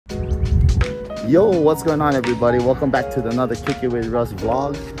Yo, what's going on, everybody? Welcome back to another Kick It With Russ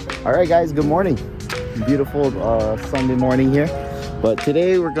vlog. All right, guys, good morning. Beautiful Sunday morning here. But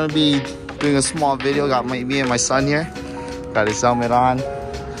today we're gonna be doing a small video. Got me and my son here. Got his helmet on.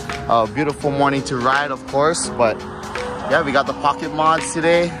 Beautiful morning to ride, of course. But yeah, we got the pocket mods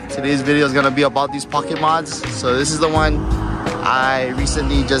today. Today's video is gonna be about these pocket mods. So this is the one I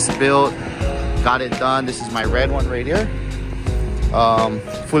recently just built. Got it done. This is my red one right here.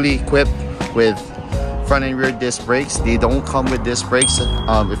 Fully equipped with front and rear disc brakes. They don't come with disc brakes,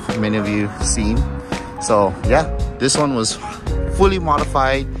 if many of you have seen. So yeah, this one was fully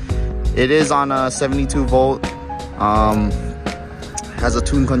modified. It is on a 72 volt. Has a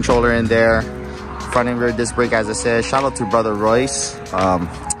tune controller in there. Front and rear disc brake, as I said. Shout out to brother Royce,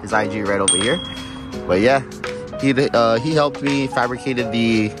 his IG right over here. But yeah, he helped me, fabricated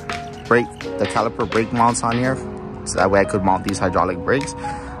the caliper brake mounts on here, so that way I could mount these hydraulic brakes.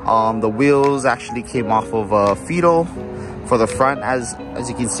 The wheels actually came off of a Fido for the front, as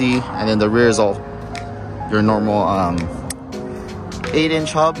you can see, and then the rear is all your normal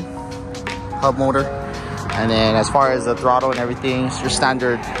 8-inch hub motor. And then as far as the throttle and everything, it's your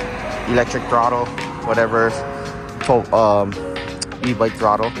standard electric throttle, whatever, e-bike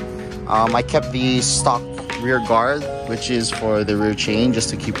throttle. I kept the stock rear guard, which is for the rear chain, just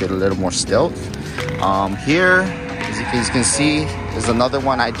to keep it a little more still. Here, as you guys can see, there's another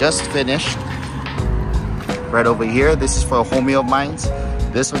one I just finished right over here. This is for a homie of mine.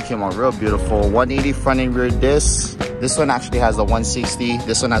 This one came out real beautiful. 180 front and rear discs. This one actually has a 160.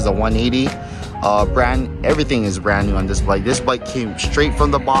 This one has a 180. Everything is brand new on this bike. This bike came straight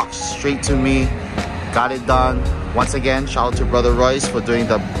from the box, straight to me. Got it done. Once again, shout out to brother Royce for doing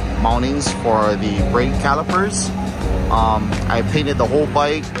the mountings for the brake calipers. I painted the whole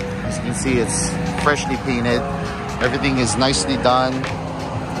bike. As you can see, it's freshly painted. Everything is nicely done.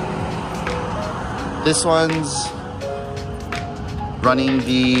 This one's running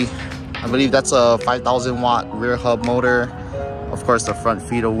the, I believe that's a 5,000 watt rear hub motor. Of course, the front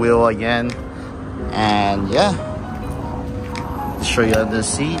feeder wheel again. And yeah, to show you under the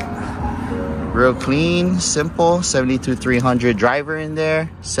seat. Real clean, simple, 72-300 driver in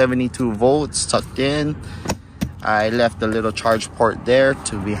there, 72 volts tucked in. I left a little charge port there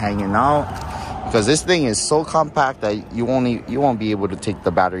to be hanging out, because this thing is so compact that you won't be able to take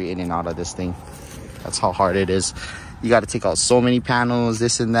the battery in and out of this thing. That's how hard it is. You got to take out so many panels,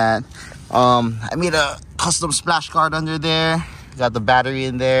 this and that. I made a custom splash guard under there. Got the battery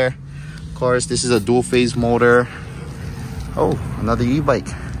in there. Of course, this is a dual phase motor. Oh, another e-bike.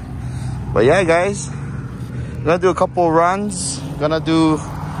 But yeah, guys, gonna do a couple runs. Gonna do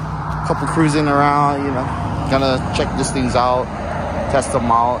a couple cruising around, you know. Gonna check these things out, test them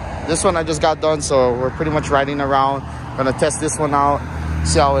out. This one I just got done, so we're pretty much riding around. Gonna test this one out,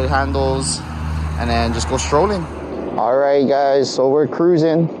 see how it handles, and then just go strolling. All right, guys, so we're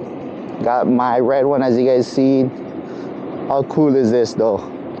cruising. Got my red one, as you guys see. How cool is this, though?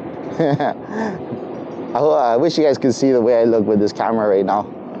 I wish you guys could see the way I look with this camera right now.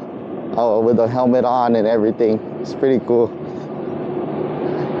 Oh, with the helmet on and everything. It's pretty cool.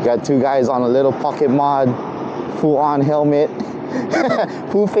 Got two guys on a little pocket mod, full on helmet,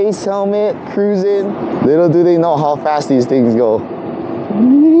 full face helmet, cruising. Little do they know how fast these things go.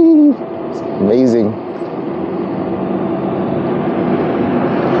 It's amazing.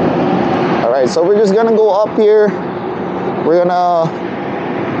 All right, so we're just gonna go up here. We're gonna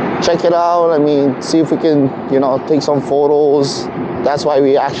check it out. I mean, see if we can, you know, take some photos. That's why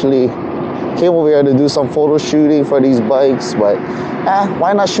we actually came over here to do some photo shooting for these bikes. But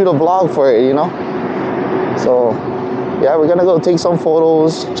why not shoot a vlog for it, you know? So yeah, we're gonna go take some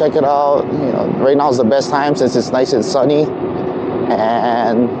photos, check it out. You know, right now is the best time since it's nice and sunny,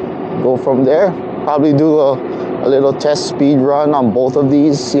 and go from there. Probably do a little test speed run on both of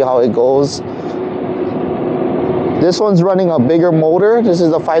these, see how it goes. This one's running a bigger motor. This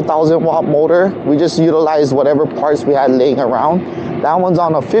is a 5,000 watt motor. We just utilized whatever parts we had laying around. That one's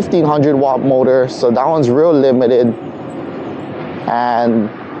on a 1,500 watt motor, so that one's real limited.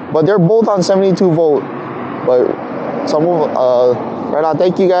 But they're both on 72 volt. But right on,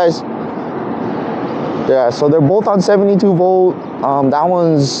 thank you guys. Yeah, so they're both on 72 volt. That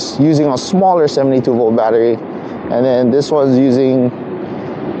one's using a smaller 72 volt battery, and then this one's using,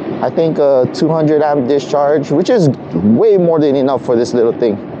 I think, a 200 amp discharge, which is way more than enough for this little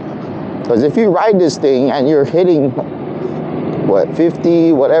thing. Because if you ride this thing and you're hitting, what,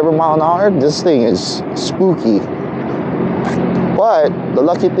 50 whatever mile an hour, this thing is spooky. But the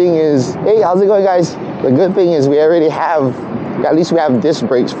lucky thing is, hey, how's it going, guys? The good thing is we already have, at least we have disc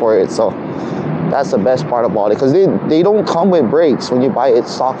brakes for it, so that's the best part about it, because they don't come with brakes when you buy it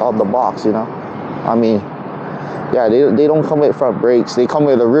stock out the box, you know. I mean, yeah, they don't come with front brakes. They come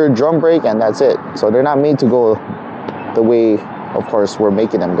with a rear drum brake, and that's it. So they're not made to go the way, of course, we're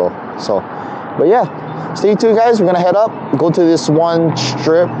making them go. So, but yeah, stay tuned, guys. We're gonna head up, go to this one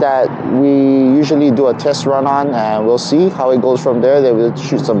strip that we usually do a test run on, and we'll see how it goes from there. Then we'll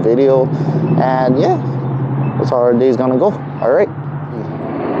shoot some video, and yeah, that's how our day's gonna go. All right.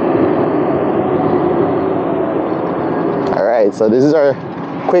 All right, so this is our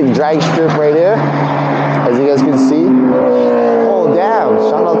quick drag strip right here, as you guys can see. Oh damn,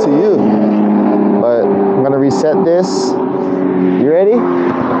 shout out to you. But I'm gonna reset this. You ready?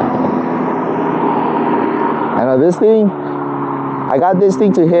 I know this thing, I got this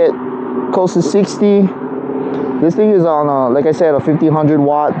thing to hit close to 60. This thing is on a, like I said, a 1500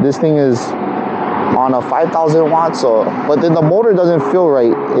 watt. This thing is on a 5000 watt. So, but then the motor doesn't feel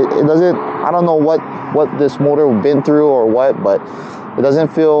right. It doesn't, I don't know what this motor been through or what, but it doesn't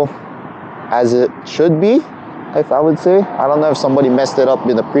feel as it should be, if I would say. I don't know if somebody messed it up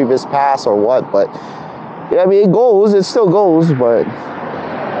in the previous pass or what, but yeah, I mean, it goes, it still goes, but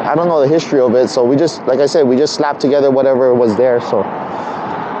I don't know the history of it. So we just, like I said, we just slapped together whatever was there. So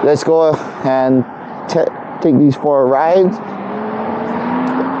let's go and take these for a ride.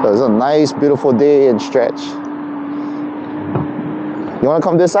 It was a nice, beautiful day in Stretch. You want to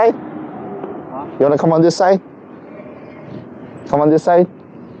come this side? You want to come on this side? Come on this side.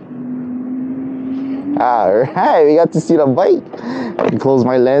 All right, we got to see the bike. Let me close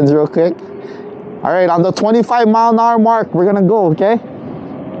my lens real quick. All right, on the 25 mile an hour mark, we're gonna go, okay?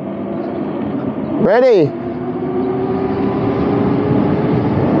 Ready?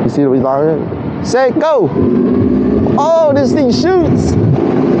 You see the wheel? Set, go! Oh, this thing shoots!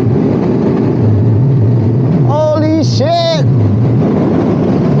 Holy shit!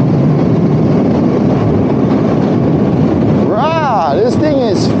 Wow, this thing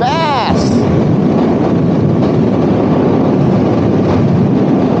is fast!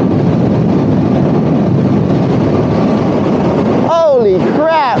 Holy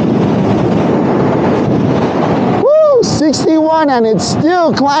crap! Woo! 61 and it's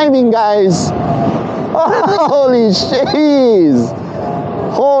still climbing, guys. Holy jeez!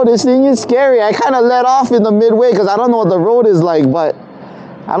 Oh, this thing is scary. I kind of let off in the midway because I don't know what the road is like, but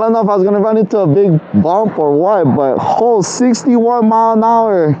I don't know if I was gonna run into a big bump or what, but oh, 61 mile an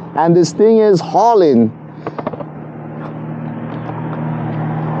hour and this thing is hauling.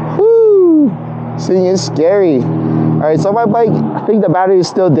 Woo! This thing is scary. All right, so my bike, I think the battery is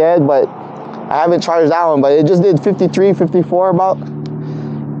still dead, but I haven't charged that one, but it just did 53, 54 about.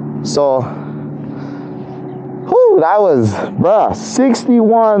 So, whew, that was, bruh,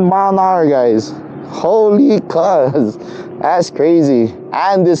 61 mile an hour, guys. Holy cuz, that's crazy.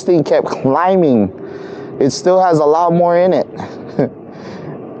 And this thing kept climbing. It still has a lot more in it.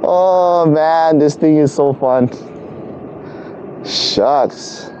 Oh man, this thing is so fun.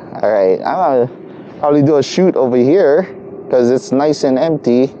 Shucks. All right, I'm gonna probably do a shoot over here because it's nice and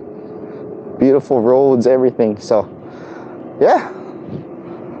empty. Beautiful roads, everything. So, yeah.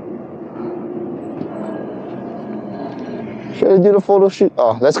 Should I do the photo shoot?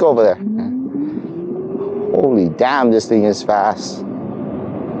 Oh, let's go over there. Holy damn, this thing is fast.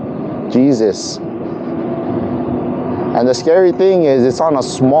 Jesus. And the scary thing is it's on a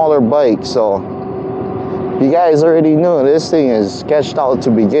smaller bike, so you guys already knew this thing is sketched out to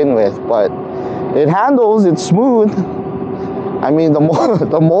begin with, but it handles, it's smooth. I mean, the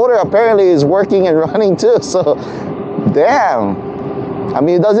motor apparently is working and running too, so damn. I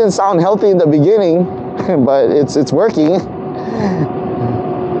mean, it doesn't sound healthy in the beginning, but it's working.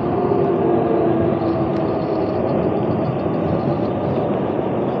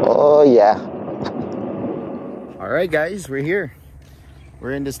 Oh yeah. All right, guys, we're here.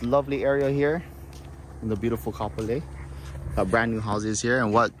 We're in this lovely area here in the beautiful Kapolei. Got brand new houses here,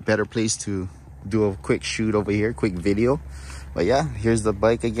 and what better place to do a quick shoot over here, quick video. But yeah, here's the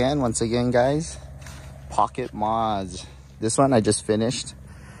bike again, once again, guys. Pocket Mods. This one I just finished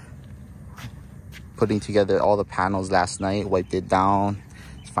putting together all the panels last night, wiped it down.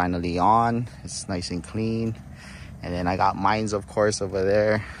 It's finally on. It's nice and clean. And then I got mines, of course, over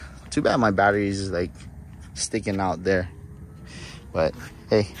there. Too bad my battery is like sticking out there. But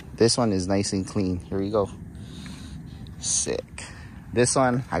hey, this one is nice and clean. Here we go. Sick. This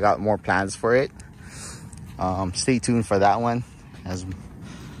one, I got more plans for it. Stay tuned for that one, as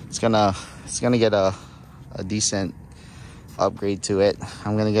it's gonna get a decent upgrade to it.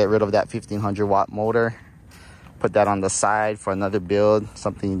 I'm gonna get rid of that 1500 watt motor, put that on the side for another build,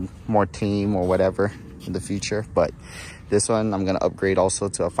 something more tame or whatever in the future. But this one I'm gonna upgrade also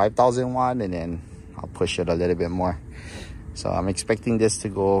to a 5000 watt, and then I'll push it a little bit more. So I'm expecting this to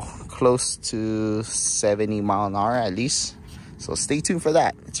go close to 70 mile an hour at least. So stay tuned for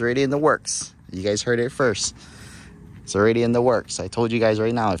that. It's already in the works. You guys heard it first. It's already in the works. I told you guys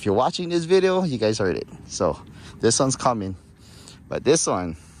right now, if you're watching this video, you guys heard it. So this one's coming. But this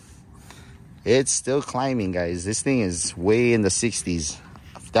one, it's still climbing, guys. This thing is way in the 60s.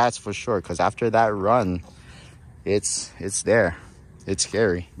 That's for sure. Because after that run, it's there. It's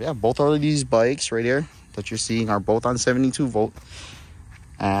scary. Yeah, both of these bikes right here that you're seeing are both on 72 volt.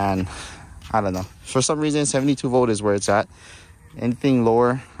 And I don't know. For some reason, 72 volt is where it's at. Anything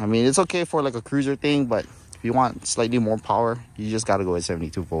lower, I mean, it's okay for like a cruiser thing, but if you want slightly more power, you just got to go at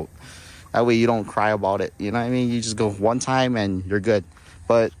 72 volt. That way you don't cry about it. You know what I mean? You just go one time and you're good.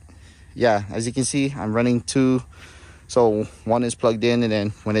 But yeah, as you can see, I'm running two. So one is plugged in, and then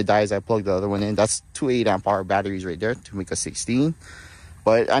when it dies, I plug the other one in. That's two 8 amp hour batteries right there to make a 16.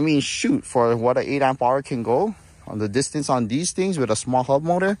 But I mean, shoot, for what an 8 amp hour can go on the distance on these things with a small hub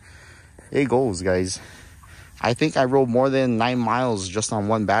motor, it goes, guys. I think I rode more than 9 miles just on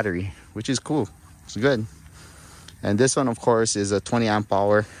one battery, which is cool. It's good. And this one, of course, is a 20 amp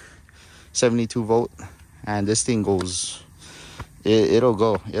hour, 72 volt. And this thing goes, it'll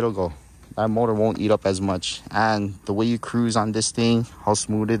go. That motor won't eat up as much. And the way you cruise on this thing, how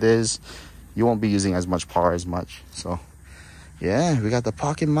smooth it is, you won't be using as much power as much. So yeah, we got the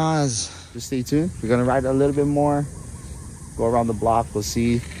Pocket Mods. Just stay tuned. We're gonna ride a little bit more, go around the block. We'll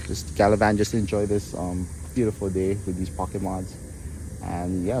see. Just gallivant, just enjoy this beautiful day with these Pocket Mods.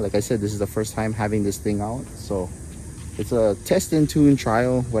 And yeah, like I said, this is the first time having this thing out, so it's a test and tune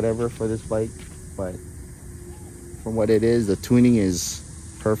trial, whatever, for this bike. But from what it is, the tuning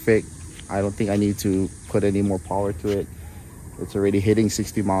is perfect. I don't think I need to put any more power to it. It's already hitting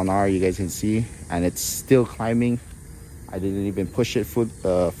 60 mile an hour, you guys can see, and it's still climbing. I didn't even push it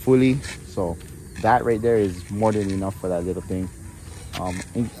fully, so that right there is more than enough for that little thing,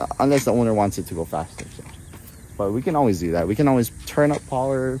 unless the owner wants it to go faster. So. But we can always do that. We can always turn up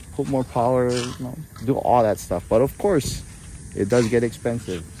power, put more power, you know, do all that stuff. But of course, it does get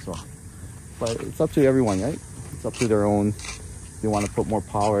expensive. So, but it's up to everyone, right? It's up to their own. If you want to put more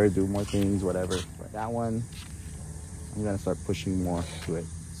power, do more things, whatever. But that one, I'm gonna start pushing more to it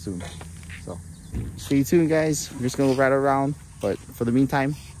soon. So stay tuned, guys. We're just gonna ride around. But for the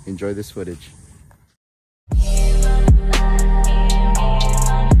meantime, enjoy this footage.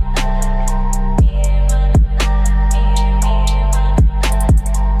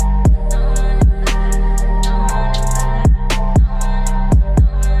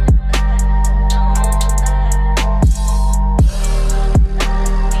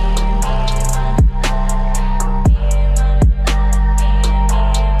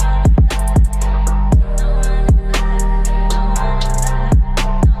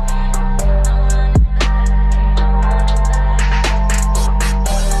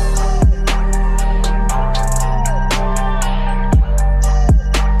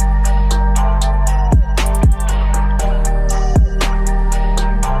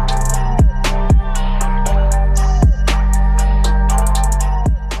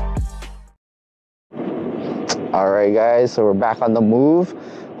 Alright guys, so we're back on the move.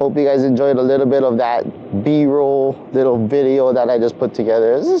 Hope you guys enjoyed a little bit of that B-roll little video that I just put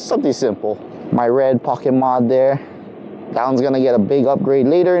together. This is something simple. My red Pocket Mod there. That one's gonna get a big upgrade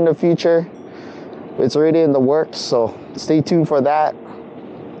later in the future. It's already in the works, so stay tuned for that.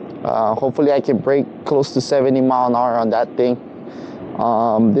 Hopefully I can break close to 70 mile an hour on that thing.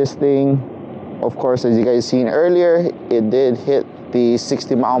 This thing, of course, as you guys seen earlier, it did hit the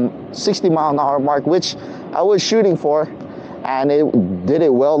 60 mile an hour mark, which I was shooting for, and it did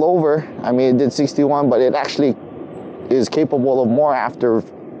it well over. I mean, it did 61, but it actually is capable of more after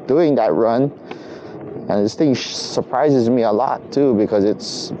doing that run. And this thing surprises me a lot too, because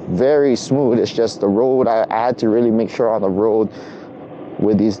it's very smooth. It's just the road. I had to really make sure on the road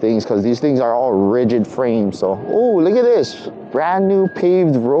with these things, because these things are all rigid frames. So, oh, look at this, brand new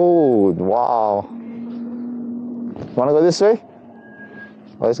paved road. Wow. Want to go this way?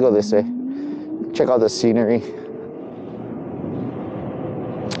 Oh, let's go this way. Check out the scenery.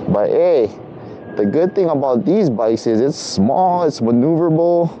 But hey, the good thing about these bikes is it's small, it's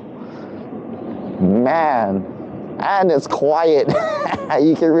maneuverable, man, and it's quiet.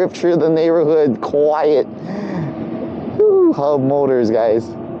 You can rip through the neighborhood quiet. Woo, hub motors, guys.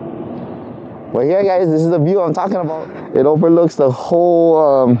 But yeah, guys, this is the view I'm talking about. It overlooks the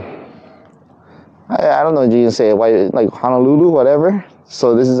whole I don't know what you can say, like Honolulu, whatever.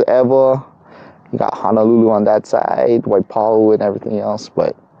 So this is Eva. You got Honolulu on that side, Waipahu and everything else.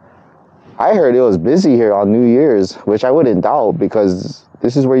 But I heard it was busy here on New Year's, which I wouldn't doubt, because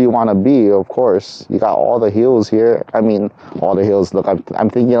this is where you want to be, of course. You got all the hills here. I mean, all the hills. Look, I'm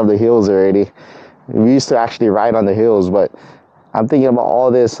thinking of the hills already. We used to actually ride on the hills, but I'm thinking about all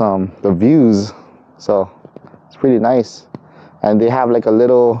this, the views. So it's pretty nice. And they have like a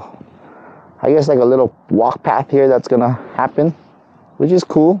little, I guess like a little walk path here that's gonna happen, which is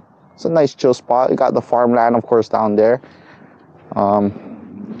cool. It's a nice chill spot. You got the farmland, of course, down there.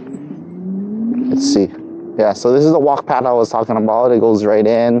 Let's see. Yeah, so this is the walk path I was talking about. It goes right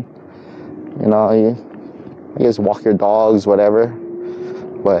in. You know, you just walk your dogs, whatever.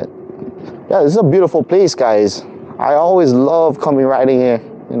 But yeah, this is a beautiful place, guys. I always love coming riding here,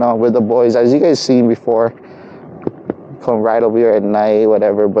 you know, with the boys. As you guys seen before, come right over here at night,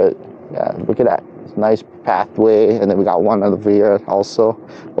 whatever. But yeah, look at that. It's a nice pathway. And then we got one over here also.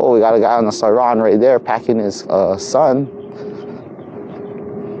 Oh, we got a guy on the Saran right there packing his son.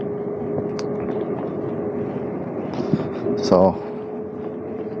 So,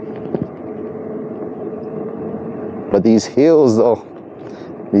 but these hills though,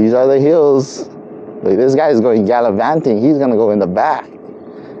 these are the hills. Like, this guy is going gallivanting. He's gonna go in the back.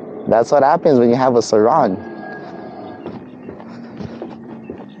 That's what happens when you have a Saran.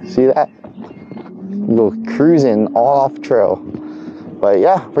 See that? You go cruising all off trail. But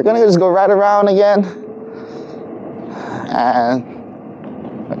yeah, we're gonna just go right around again. And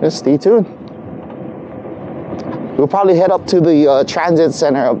just stay tuned. We'll probably head up to the transit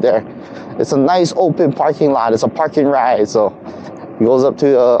center up there. It's a nice open parking lot. It's a parking ride, so it goes up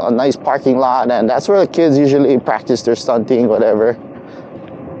to a nice parking lot, and that's where the kids usually practice their stunting, whatever.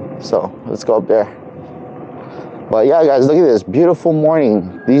 So let's go up there. But yeah, guys, look at this beautiful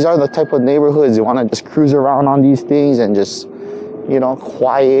morning. These are the type of neighborhoods you want to just cruise around on these things and just, you know,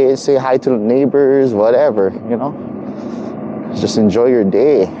 quiet, say hi to the neighbors, whatever, you know. Just enjoy your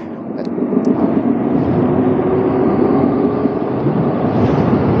day.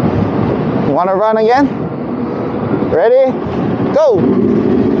 Want to run again? Ready? Go!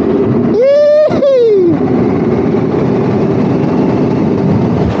 Yee!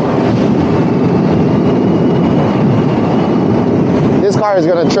 This car is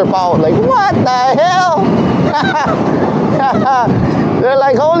gonna trip out. Like, what the hell? They're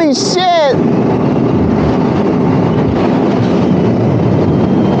like, holy shit!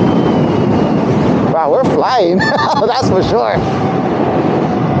 Wow, we're flying. That's for sure.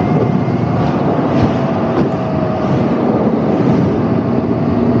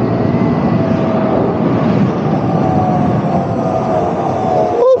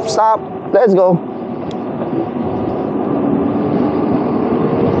 Stop. Let's go.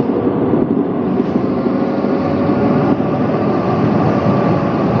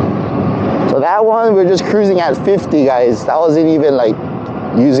 So that one, we're just cruising at 50, guys. That wasn't even like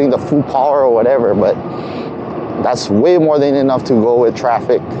using the full power or whatever, but that's way more than enough to go with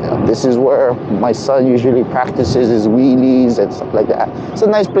traffic. This is where my son usually practices his wheelies and stuff like that. It's a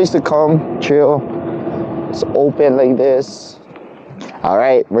nice place to come, chill. It's open like this. All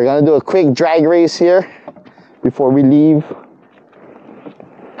right, we're gonna do a quick drag race here before we leave.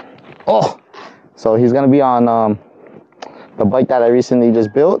 Oh, so he's gonna be on the bike that I recently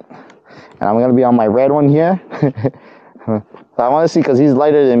just built, and I'm gonna be on my red one here. So I want to see, because he's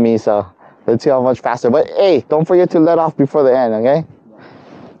lighter than me, so let's see how much faster. But hey, don't forget to let off before the end, okay? Yeah.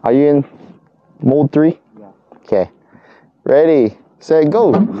 Are you in mode 3? Yeah. Okay, ready, set,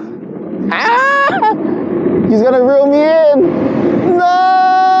 go. Ah! He's gonna reel me in. No!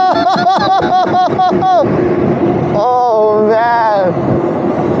 Oh man!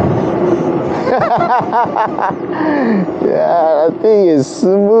 Yeah, that thing is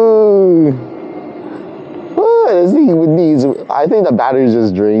smooth. Oh, this thing needs. I think the battery's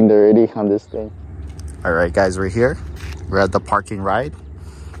just drained already on this thing. All right, guys, we're here. We're at the parking ride.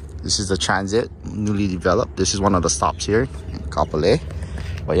 This is the transit, newly developed. This is one of the stops here in Kapolei.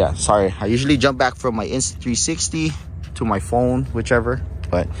 But yeah, sorry. I usually jump back from my Insta360 to my phone, whichever.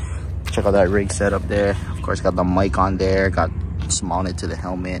 But check out that rig setup there. Of course, got the mic on there, got it's mounted to the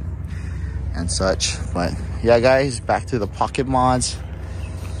helmet and such. But yeah, guys, back to the pocket mods.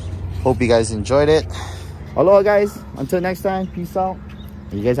 Hope you guys enjoyed it. Aloha, guys. Until next time, peace out.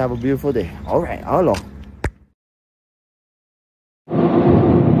 You guys have a beautiful day. All right, aloha.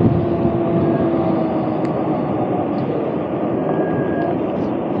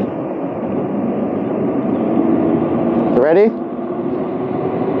 Ready?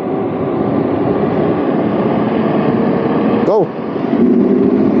 Go.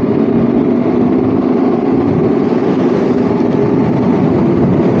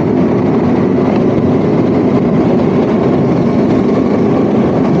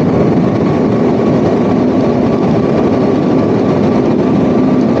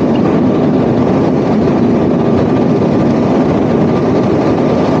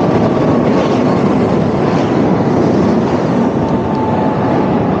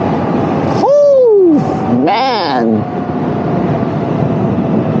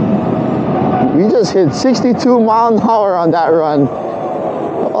 just hit 62 miles an hour on that run.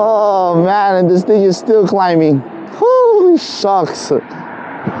 Oh man, and this thing is still climbing. Whoo, shucks.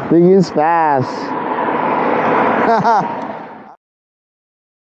 Thing is fast.